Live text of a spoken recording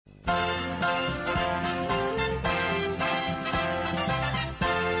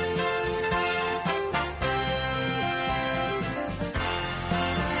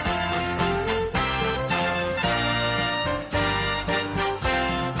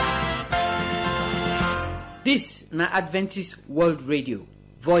This na Adventist World Radio,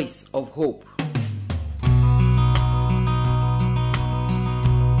 Voice of Hope.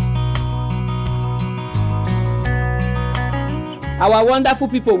 Our wonderful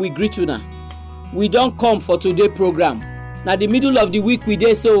people, we greet you now. We don't come for today program. Now the middle of the week we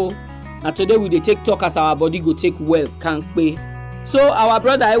dey so. And today we dey take talk as our body go take well, kankpe. So our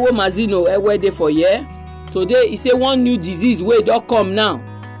brother Ewo Mazino Ewe dey for here. Today he say one new disease wey don come now,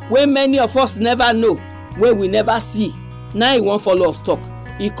 wey many of us never know, wey we never see. Now he won't follow us talk.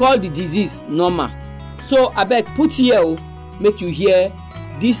 He call the disease NOMA. So abeg put here make you hear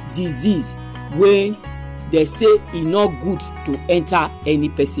this disease when they say e not good to enter any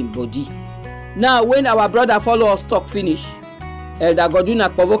person body. Now when our brother follow us talk finish, Elder Godwin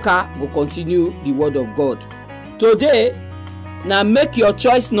Akpovoka will continue the word of God. Today, now make your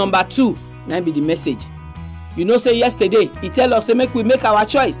choice number 2. Now be the message. You know say yesterday he tell us say make we make our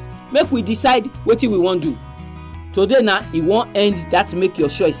choice, make we decide what we want to do. Today now he won't end that make your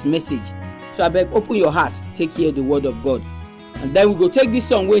choice message. So I beg open your heart, take hear the word of God, and then we go take this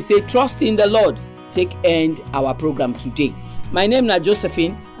song where we say trust in the Lord. Take end our program today. My name is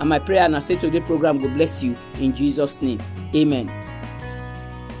Josephine, and my prayer and I say today program will bless you in Jesus' name. Amen.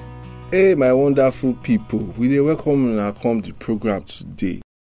 Hey, my wonderful people, we dey welcome and come the program today.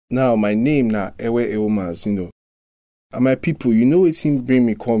 Now, my name na Ewe Mazino, and my people, you know wetin bring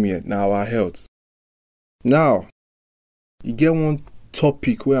me come here na our health. Now, you get one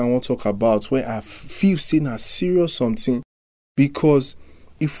topic where I want to talk about where I feel say na serious something, because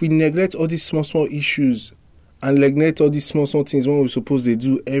if we neglect all these small issues and neglect all these small things when we suppose they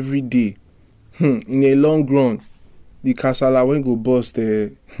do every day, in a long run, the kasala when go bust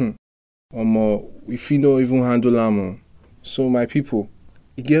if you don't even handle them. So my people,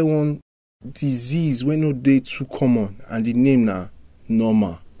 you get one disease when no day too common, and the name na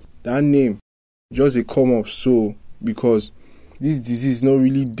NOMA. That name just a come up so because this disease not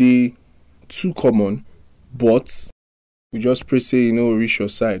really day too common, but we just pray say reach your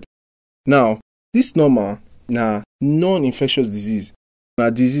side. Now, this NOMA na non-infectious disease. Na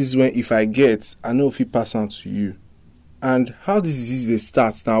disease when if I get, I know if it pass on to you. And how this disease they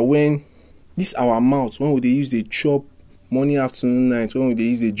start now when this our mouth, when we they use they chop morning, afternoon, night, when we they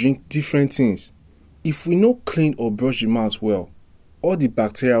use they drink different things. If we no clean or brush the mouth well, all the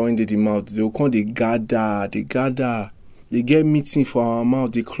bacteria when they the mouth, they will come they gather, they get meeting for our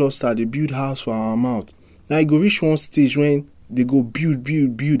mouth, they cluster, they build house for our mouth. Now you go reach one stage when they go build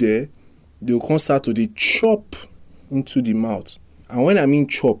there, they will come start to they chop into the mouth. And when I mean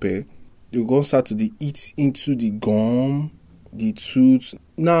chop, they will come start to they eat into the gum, the tooth.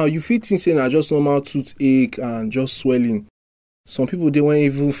 Now you feel things saying just normal toothache and just swelling. Some people they won't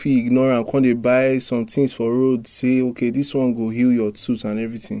even feel ignorant. When they buy some things for road, say okay, this one go heal your tooth and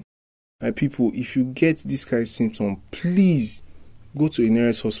everything. My people, if you get this kind of symptom, please go to a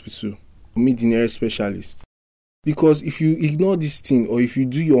nearest hospital. Meet the nearest specialist. Because if you ignore this thing or if you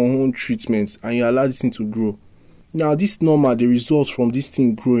do your own treatments and you allow this thing to grow, now this normal the results from this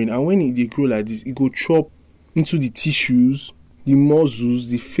thing growing, and when they grow like this, it go chop into the tissues, the muscles,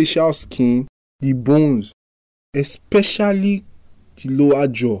 the facial skin, the bones, especially the lower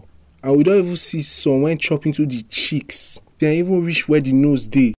jaw. And we don't even see some when chop into the cheeks. They even reach where the nose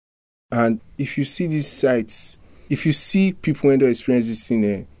dey. And if you see these sites, if you see people when they experience this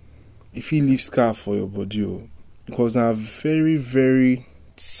thing, if you leave scar for your body, because it's a very, very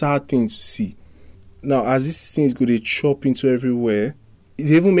sad thing to see. Now, as these things go, they chop into everywhere, it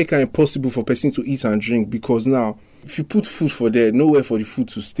even make it impossible for person to eat and drink, because now, if you put food for there, nowhere for the food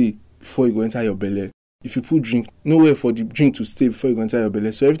to stay before you go enter your belly. If you put drink, nowhere for the drink to stay before you go enter your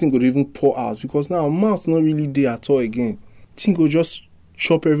belly. So everything go even pour out, because now mouth not really there at all again. Thing go just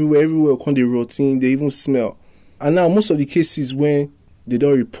chop everywhere come they rotten, they even smell. And now most of the cases when they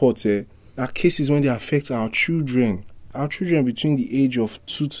don't report are cases when they affect our children between the age of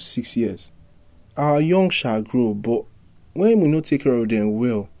 2 to 6 years. Our young shall grow, but when we not take care of them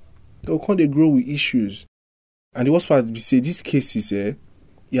well, they'll come they grow with issues. And the worst part is say these cases it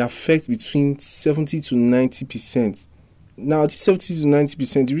affect between 70 to 90%. Now this 70 to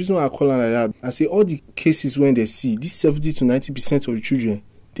 90%, the reason why I call it like that, I say all the cases when they see this 70 to 90% of the children,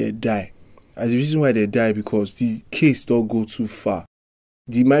 they die. As the reason why they die, because the case don't go too far.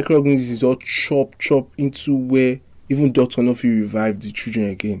 The microorganisms is all chop into where even doctor not feel revive the children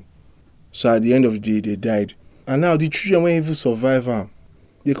again. So at the end of the day, they died. And now the children won't even survive them.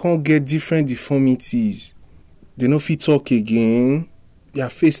 They can't get different deformities. They no fit talk again. Their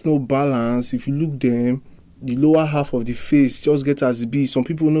face no balance. If you look them, the lower half of the face just get as big. Some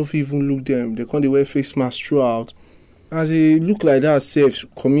people no fit even look them. They can't wear face mask throughout. As they look like that, self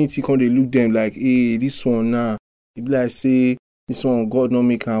community come they look them like, hey, this one now, it be like say this one God not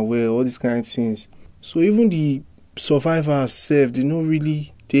make am well, all these kind of things. So even the survivors self, they not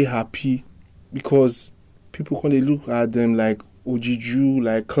really they happy because people come they look at them like ojiju,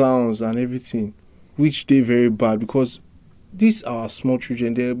 like clowns and everything, which they very bad because these are small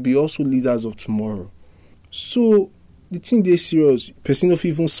children. They'll be also leaders of tomorrow. So the thing they serious. Person no fit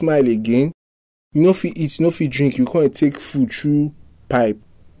even smile again. You no fit eat, you no fit drink. You can't take food through pipe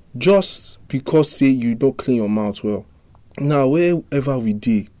just because say you don't clean your mouth well. Now wherever we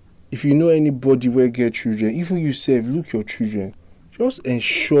dey, if you know anybody where get children, even yourself, look your children. Just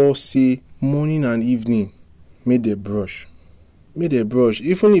ensure say morning and evening, make they brush. Make they brush.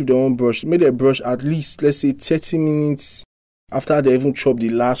 Even if they won't brush, make they brush at least let's say 30 minutes after they even chop the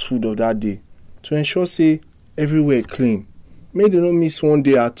last food of that day, to ensure say everywhere clean. Make they don't miss one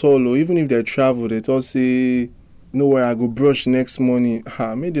day at all, or even if they travel, they thought say, no way I go brush next morning.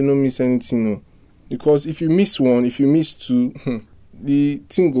 Make they don't miss anything, no. Because if you miss one, if you miss two, the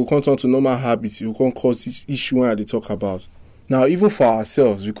thing will come down to normal habits. You can't cause this issue when they talk about. Now, even for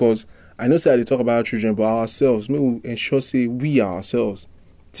ourselves, because I know say they talk about children, but ourselves, may we ensure say we ourselves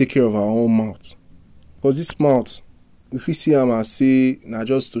take care of our own mouth. Because this mouth, if we see them and say, now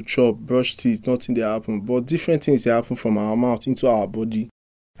just to chop, brush teeth, nothing they happen. But different things they happen from our mouth into our body.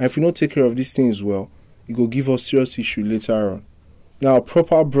 And if we don't take care of these things well, it will give us serious issue later on. Now,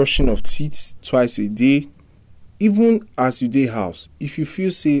 proper brushing of teeth twice a day. Even as you dey house, if you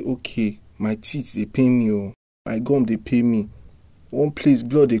feel say, okay, my teeth they pain me, or my gum they pain me, one place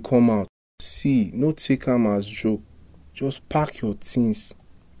blood they come out. See, no take them as joke. Just pack your things.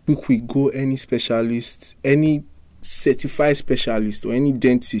 Quick go any specialist, any certified specialist or any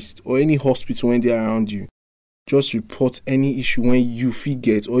dentist or any hospital when they're around you. Just report any issue when you fit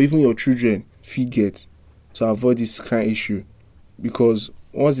get or even your children fit get to avoid this kind of issue. Because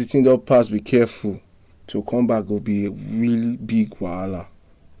once the thing don't pass, be careful. To come back will be a really big wahala.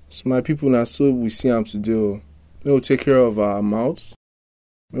 So my people, now so we see them today. We will take care of our mouths.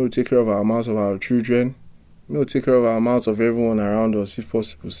 We will take care of our mouths of our children. We will take care of our mouths of everyone around us if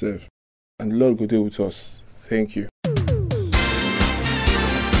possible, safe. And the Lord will deal with us. Thank you.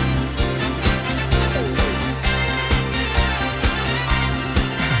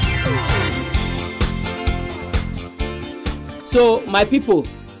 So my people,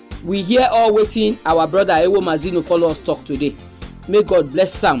 we hear all waiting our brother Ewo Mazino follow us talk today. May God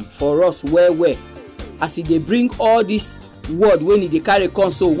bless Sam for us well as he dey bring all this word when he dey carry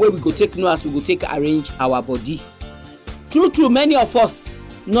console where we go take know as we go take arrange our body. True, many of us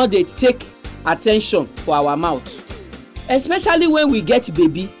no dey take attention for our mouth, especially when we get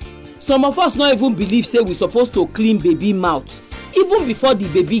baby. Some of us no even believe say we supposed to clean baby mouth. Even before the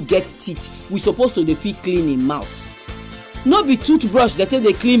baby get teeth, we supposed to dey fit clean him mouth. No be toothbrush that take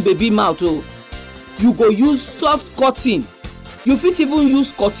dey clean baby mouth oh. You go use soft cotton. You fit even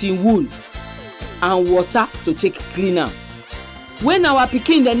use cotton wool and water to take clean am. When our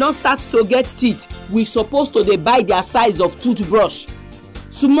pikin dem don start to get teeth, we supposed to dey buy their size of toothbrush.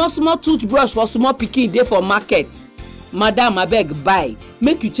 Small toothbrush for small pikin dey for market. Madam abeg buy,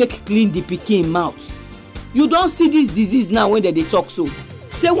 make you take clean the pikin mouth. You don see this disease now when dem dey talk so.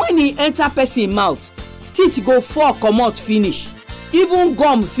 Say when e enter person mouth, teeth go fall comot finish. Even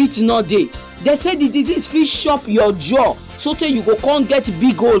gum fit no dey. They say the disease fit chop your jaw sotey you go come get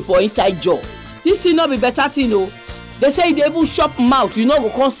big hole for inside jaw. This thing no be better thing o. They say e dey even chop mouth, you no go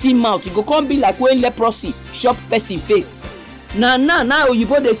come see mouth, e go come be like when leprosy chop person face. Now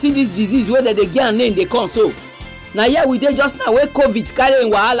oyibo dey see this disease wey dem dey get am name dey come so. Na here we dey just now wey COVID carry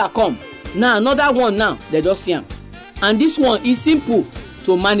im wahala come. Now another one now dem don see am. And this one is simple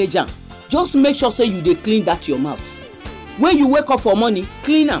to manage am. Just make sure say you dey clean that your mouth. When you wake up for morning,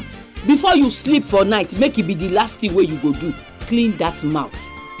 clean am. Before you sleep for night, make it be the last thing wey you go do. Clean that mouth.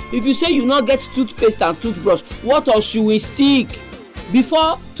 If you say you no get toothpaste and toothbrush, what of chewing stick?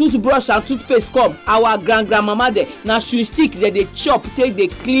 Before toothbrush and toothpaste come, our grandmama dem na chewing stick dem dey chop take dey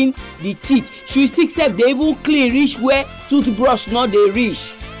clean the teeth. Chewing stick sef dey even clean reach where toothbrush no dey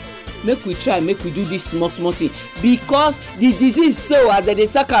reach. Make we try, make we do this small thing, because the disease so as dem dey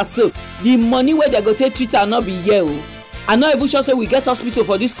talk am so, the money wey dem go take treat am no be here o. I no even sure say we get hospital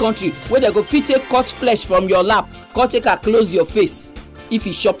for this country where they go fit take cut flesh from your lap, come take her close your face if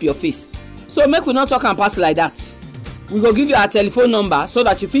e chop your face. So make we not talk and pass like that. We go give you our telephone number so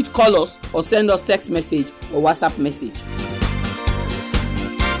that you fit call us or send us text message or WhatsApp message.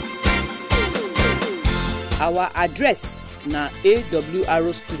 Our address na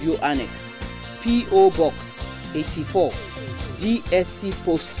AWR Studio Annex, PO Box 84, DSC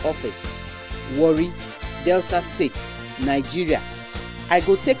Post Office, Warri, Delta State, Nigeria. I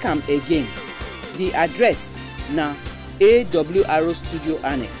go take am again. The address na AWR Studio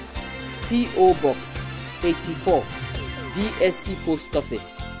Annex, P.O. Box 84, DSC Post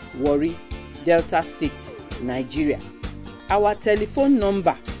Office, Warri, Delta State, Nigeria. Our telephone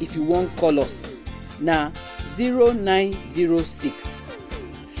number if you wan call us na 0906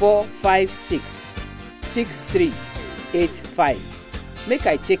 456 6385. Make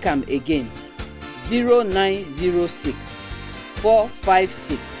I take am again. 0906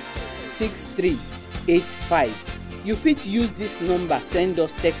 456 6385. You fit use this number send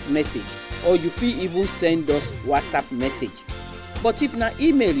us text message, or you fit even send us WhatsApp message. But if na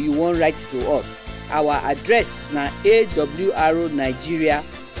email you wan write to us, our address na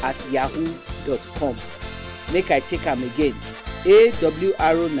awrnigeria@yahoo.com. Make I take am again.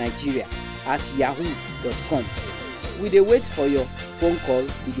 awrnigeria@yahoo.com. We dey wait for your phone call,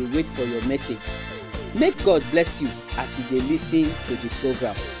 we dey wait for your message. Make God bless you as you dey listen to the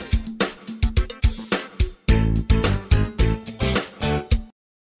program.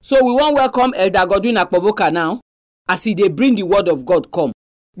 So we wan welcome Elder Godwin Akpovoka now as he dey bring the word of God come.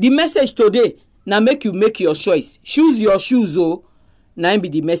 The message today na make you make your choice. Choose your shoes o. Na be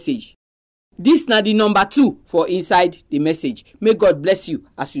the message. This na the number 2 for inside the message. May God bless you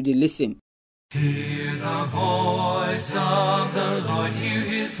as you dey listen. Hear the voice of the Lord, hear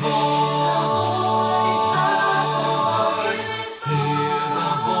his voice. Hear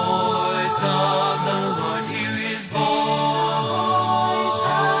the voice of the Lord, hear his voice.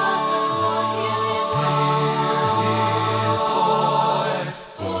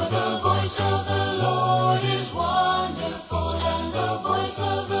 For the voice of the Lord is wonderful, and the voice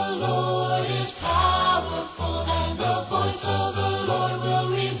of the Lord is powerful, and the voice of the Lord will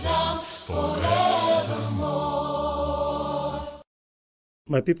resound forevermore.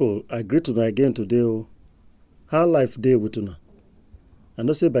 My people, I greet una again today. How life dey with una? I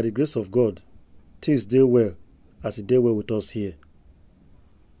know say by the grace of God, things dey well as e dey well with us here.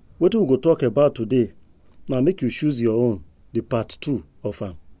 Wetin we go talk about today, now make you choose your own, the part 2 of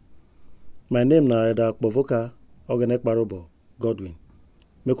am. My name na Elder Akpovoka Ogenekparobo Godwin.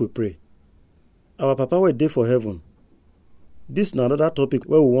 Make we pray. Our Papa wey dey for heaven, this na another topic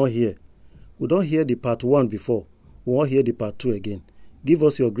wey we wan hear. We don hear the part 1 before, we wan hear the part 2 again. Give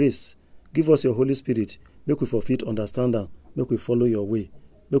us your grace, give us your Holy Spirit, make we for fit understand am, make we follow your way,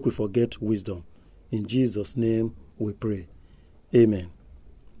 make we forget wisdom. In Jesus' name we pray. Amen.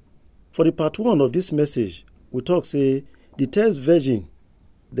 For the part 1 of this message, we talk say the 10 virgin,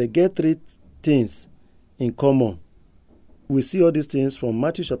 they get 3 things in common. We see all these things from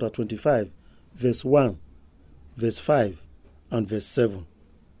Matthew chapter 25, verse 1, verse 5, and verse 7.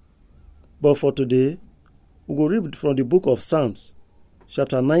 But for today, we go read from the book of Psalms,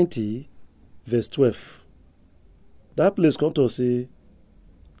 chapter 90, verse 12. That place come to say,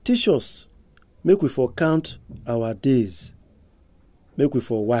 teach us, make we for count our days, make we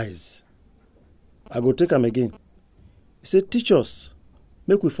for wise. I go take am again. He say, teach us,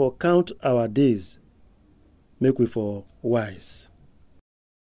 make we for count our days, make we for wise.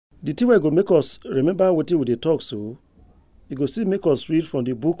 The thing wey go make us remember wetin we dey talk so, e go still make us read from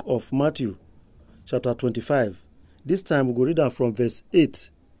the book of Matthew, chapter 25. This time we go read am from verse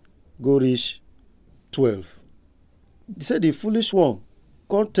 8, go reach 12. He said, the foolish one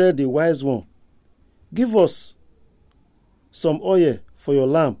come tell the wise one, give us some oil for your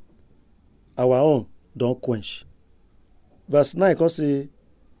lamp, our own don quench. Verse 9 come say,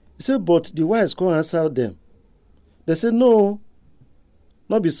 he said, but the wise come answer them. They say, no,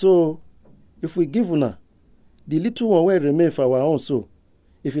 not be so. If we give una the little one wey remain for our own, so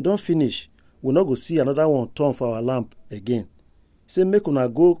if you don't finish, we not go see another one turn for our lamp again. He say, make una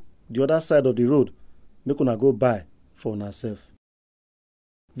go the other side of the road, make una go buy for una self.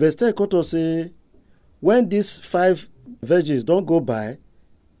 Verse 10 come to say, when these 5 virgins don't go by,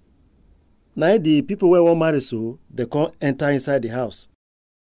 now the people wey wan marry so, they come enter inside the house.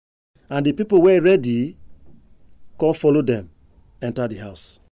 And the people wey ready come follow them enter the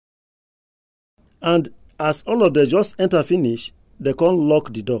house. And as all of them just enter finish, they come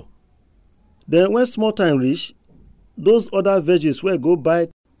lock the door. Then when small time reach, those other virgins wey go buy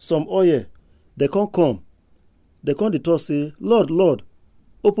some oil, they come. They come the door say, Lord, Lord,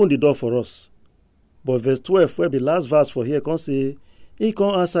 open the door for us. But verse 12, where the last verse for here, come say, he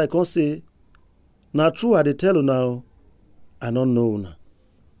come answer, come say, na true I dey tell you now, I don't know una.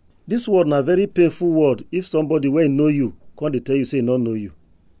 This word na very painful word if somebody wey know you come dey tell you say he no know you.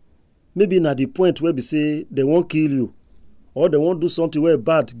 Maybe na the point where be say they won't kill you, or they won't do something where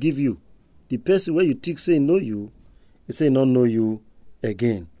bad give you. The person where you think say he know you, he say he not know you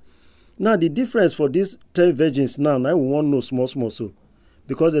again. Now, the difference for these 10 virgins now we want to know small so.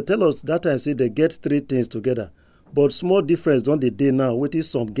 Because they tell us that time, say they get 3 things together. But small difference don't they now, wetin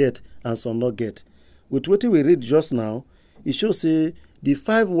some get and some not get. With what we read just now, it shows say the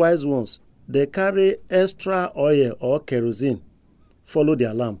 5 wise ones, they carry extra oil or kerosene, follow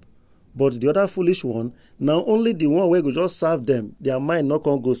their lamp. But the other foolish one, now only the one where go just serve them, their mind not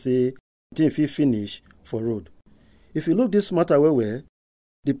gonna go say, thing fit finish for road. If you look this matter where,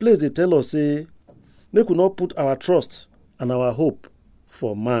 the place they tell us say, make we not put our trust and our hope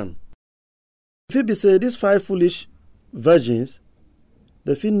for man. If it be say these 5 foolish virgins,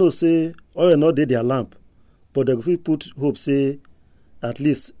 they feel no say oil not dey their lamp, but they fit put hope say at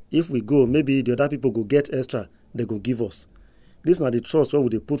least if we go, maybe the other people go get extra, they go give us. This is not the trust where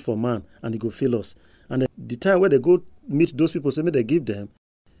they put for man and they go fail us. And the time where they go meet those people, say may they give them,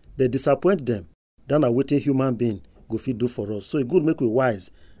 they disappoint them. Then a waiting human being go fit do for us. So it good make we wise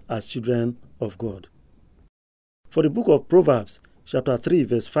as children of God. For the book of Proverbs, chapter 3,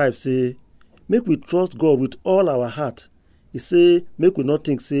 verse 5 say, make we trust God with all our heart. He say, make we not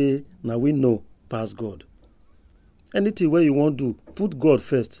think say, now we know past God. Anything where you want to do, put God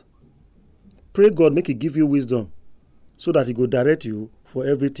first. Pray God make He give you wisdom so that He go direct you for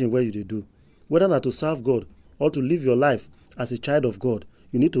everything where you do. Whether not to serve God or to live your life as a child of God,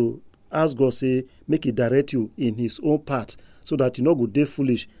 you need to ask God say, make He direct you in His own path so that you not go dey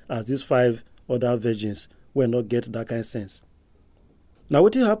foolish as these 5 other virgins will not get that kind of sense. Now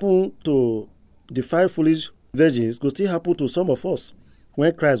what will happen to the 5 foolish virgins go still happen to some of us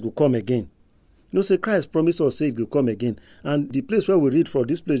when Christ will come again. You know, say Christ promised us say He will come again. And the place where we read from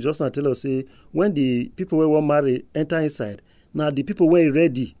this place just now tell us say when the people who want marry enter inside, now the people who are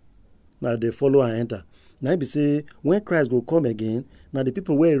ready, now they follow and enter. Now be say when Christ will come again, now the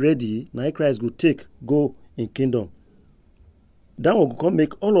people who are ready, now Christ will go in kingdom. That will come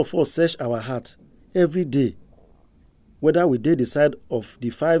make all of us search our heart every day, whether we did the side of the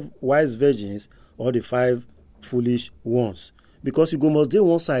 5 wise virgins or the 5 foolish ones. Because you go must dey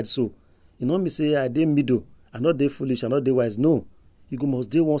one side so. You know me say I dey middle, I not dey foolish, I not dey wise. No. You go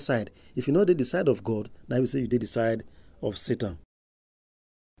must dey one side. If you not dey the side of God, now you say you dey the side of Satan.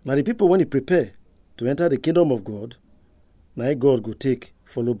 Now the people when you prepare to enter the kingdom of God, now God go take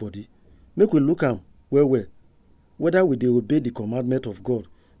follow body. Make we look am well, whether we dey obey the commandment of God,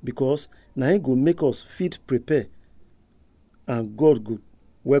 because now He go make us fit prepare, and God go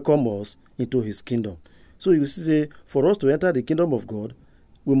welcome us into His kingdom. So you see, for us to enter the kingdom of God,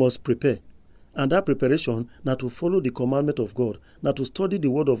 we must prepare. And that preparation, not to follow the commandment of God, not to study the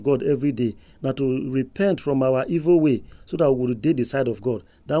word of God every day, not to repent from our evil way, so that we will dey the side of God.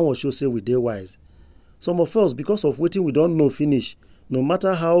 That one should say we dey wise. Some of us, because of waiting we don't know finish, no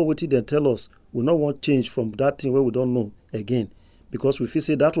matter how waiting they tell us, we not want change from that thing where we don't know again. Because we feel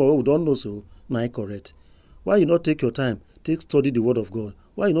say that one where we don't know so, now correct. Why you not take your time, take study the word of God?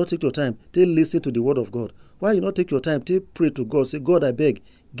 Why you not take your time, take listen to the word of God? Why you not take your time, take pray to God, say, God, I beg,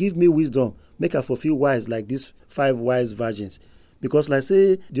 give me wisdom, make I fulfill wise like these 5 wise virgins. Because like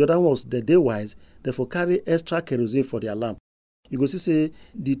say, the other ones, they wise, therefore carry extra kerosene for their lamp. You go see say,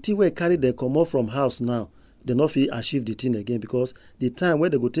 the thing where carry them come out from house now, they not feel achieve the thing again because the time where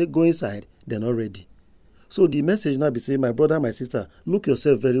they go take go inside, they're not ready. So the message now be say, my brother, my sister, look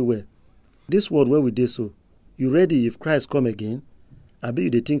yourself very well. This world where we did so, you ready if Christ come again? I bet you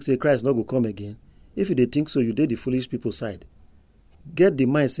they think say Christ not go come again. If you they think so, you did the foolish people side. Get the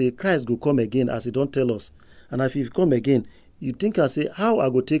mind say Christ go come again as He don't tell us. And if He come again, you think I say, how I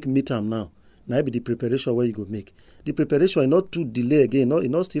go take meet Him now? Now be the preparation where you go make. The preparation is not to delay again,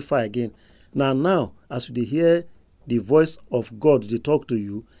 not still far again. Now, as you hear the voice of God, they talk to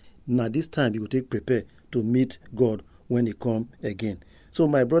you, now this time you will take prepare to meet God when He come again. So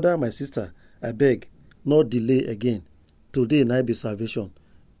my brother, my sister, I beg, not delay again. Today night be salvation.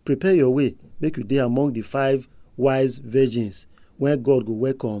 Prepare your way, make you dey among the 5 wise virgins when God go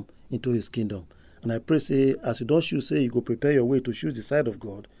welcome into His kingdom. And I pray say, as you don't choose, say you go prepare your way to choose the side of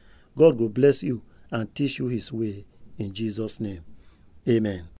God, God will bless you and teach you His way in Jesus' name.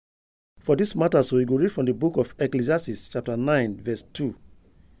 Amen. For this matter, so you go read from the book of Ecclesiastes, chapter 9, verse 2.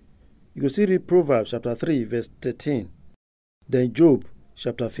 You go see read Proverbs, chapter 3, verse 13. Then Job,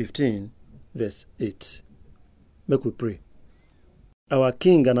 chapter 15, verse 8. Make we pray. Our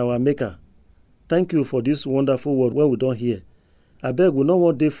King and our Maker, thank you for this wonderful word where we don't hear. I beg we no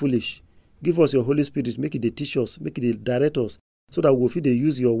want dey foolish. Give us your Holy Spirit, make it dey teach us, make it dey direct us, so that we fit dey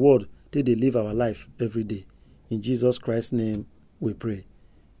use your word till they live our life every day. In Jesus Christ's name we pray.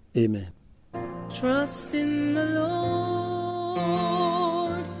 Amen. Trust in the Lord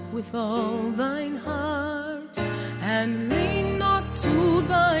with all thine heart, and lean not to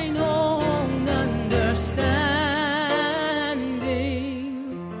thine own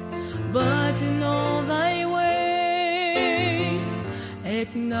understanding, but in all thy ways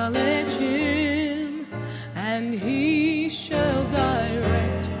acknowledge him, and he shall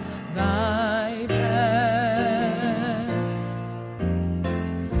direct thy path.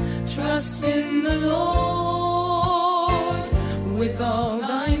 Trust in the Lord with all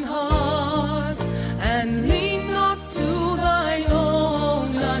thine heart, and lean not to thine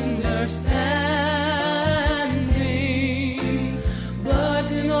own understanding,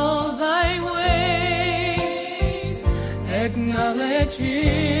 but in all thy ways acknowledge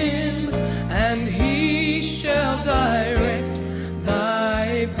him, and he shall direct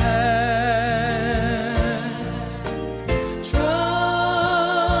thy path.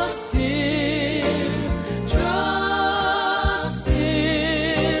 Trust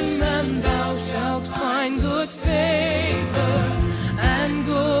him, and thou shalt find good favor and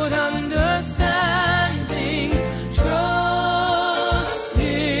good understanding.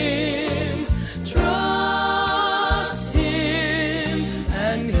 Trust him,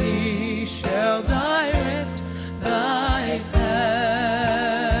 and he shall direct thy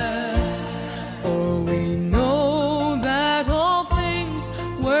path. For we know that all things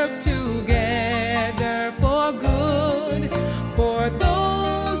work together for good, for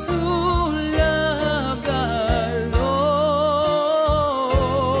those who love the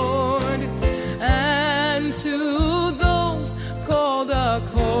Lord, and to those called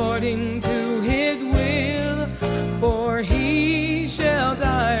according to his will, for he shall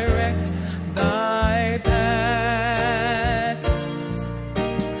direct thy path.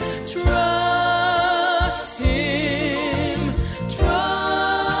 Trust him,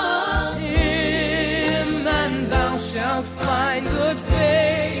 and thou shalt find good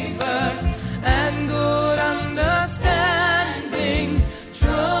favor and good understanding.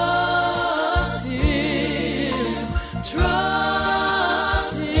 Trust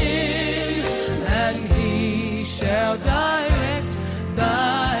him, and he shall direct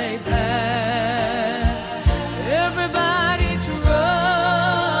thy path. Everybody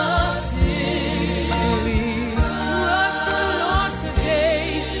trust him. Please trust the Lord today,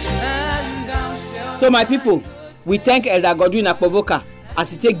 and thou shalt. So my people, we thank Elder Godwin Akpovoka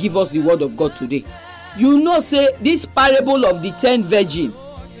as he take give us the word of God today. You know say this parable of the 10 virgin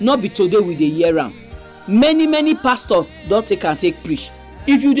not be today we dey hear am. Many pastors don take and take preach.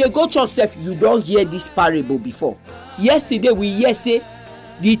 If you dey go church sef, you don hear this parable before. Yesterday we hear say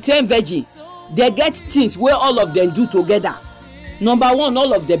the 10 virgin, they get things where all of them do together. Number one,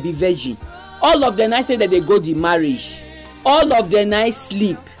 all of them be virgin. All of them I say that they go the marriage. All of them I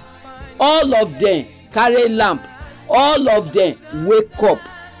sleep. All of them carry lamp. All of them wake up.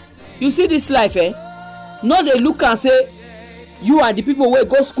 You see this life, eh? No dey look and say you and the people wey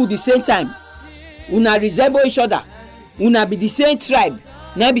go school the same time, una resemble each other, una be the same tribe,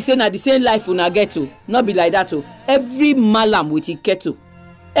 na be say na the same life una get to. Not be like that to. Every malam with him kettle,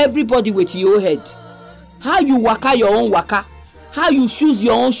 everybody with your head. How you waka your own waka, how you choose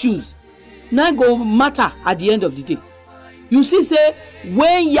your own shoes, na go matter at the end of the day. You see say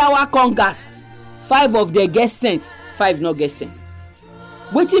when yawa come gas, 5 of them get sense, 5 no get sense.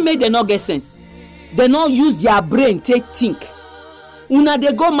 Wetin make them not get sense? They not use their brain take think. Una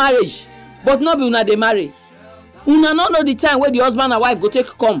dey go marriage, but not be una dey marry. Una not know the time where the husband and wife go take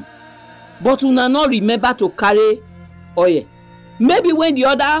come, but una not remember to carry oil. Maybe when the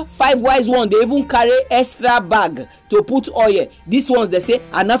other 5 wise one they even carry extra bag to put oil. These ones they say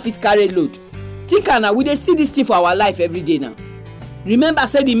I not fit carry load. Think now we dey see this thing for our life every day now. Remember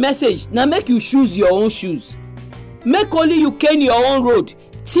say the message now make you choose your own shoes. Make only you cane your own road.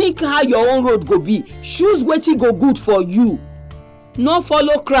 Think how your own road go be. Choose wetin go good for you. No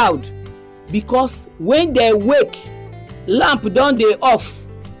follow crowd, because when they wake, lamp don dey off.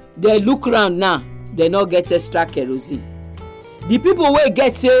 They look round now, they no get extra kerosene. The people wey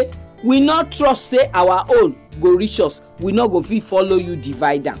get say we not trust say our own go reach us, we no go fit follow you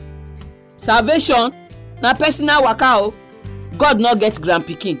divide am. Salvation na personal waka o. God no get grand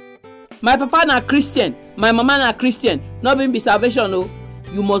pikin. My papa na Christian, my mama na Christian, no be salvation o.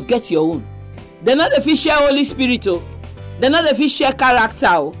 You must get your own. They no dey fit share Holy Spirit o. They no dey fit share character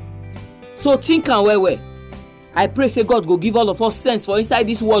o. So think am well. I pray say God go give all of us sense for inside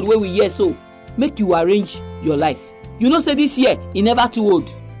this world where we hear so. Make you arrange your life. You know say this year e never too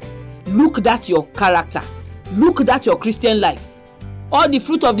old. Look that your character. Look that your Christian life. All the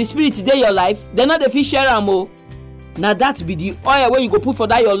fruit of the Spirit dey your life, they no dey fit share am o. Na that be the oil wey you go put for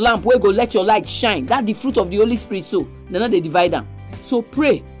that your lamp wey go let your light shine. That the fruit of the Holy Spirit so. They no dey divide am. So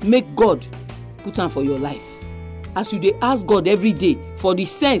pray, make God put am for your life. as you dey ask God every day for the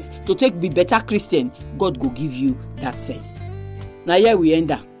sense to take be better Christian, God go give you that sense. Na here we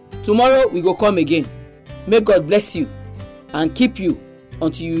end am. Tomorrow we go come again. May God bless you and keep you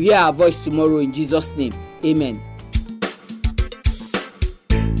until you hear our voice tomorrow in Jesus' name. Amen.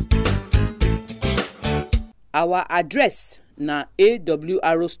 Our address na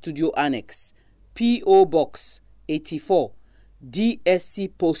AWR Studio Annex, P.O. Box 84, DSC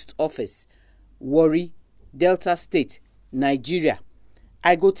Post Office, Warri, Delta State, Nigeria.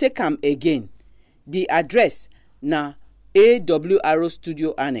 I go take am again. The address na AWR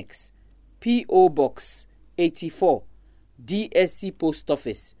Studio Annex, P.O. Box 84, DSC Post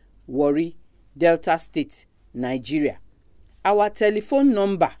Office, Warri, Delta State, Nigeria. Our telephone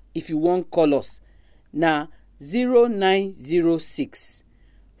number, if you wan call us, na 0906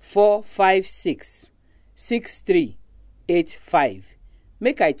 456 6385.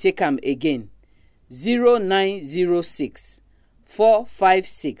 Make I take am again. 0906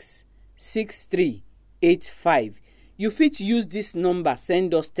 456 6385. You fit use this number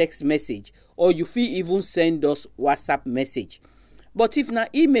send us text message, or you fit even send us WhatsApp message. But if na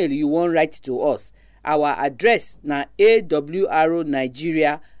email you wan write to us, our address na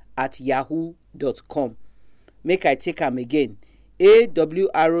awronigeria@yahoo.com. Make I take am again.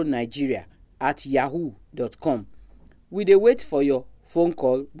 awronigeria@yahoo.com. We dey wait for your phone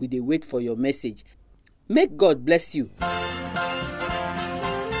call. We dey wait for your message. Make God bless you.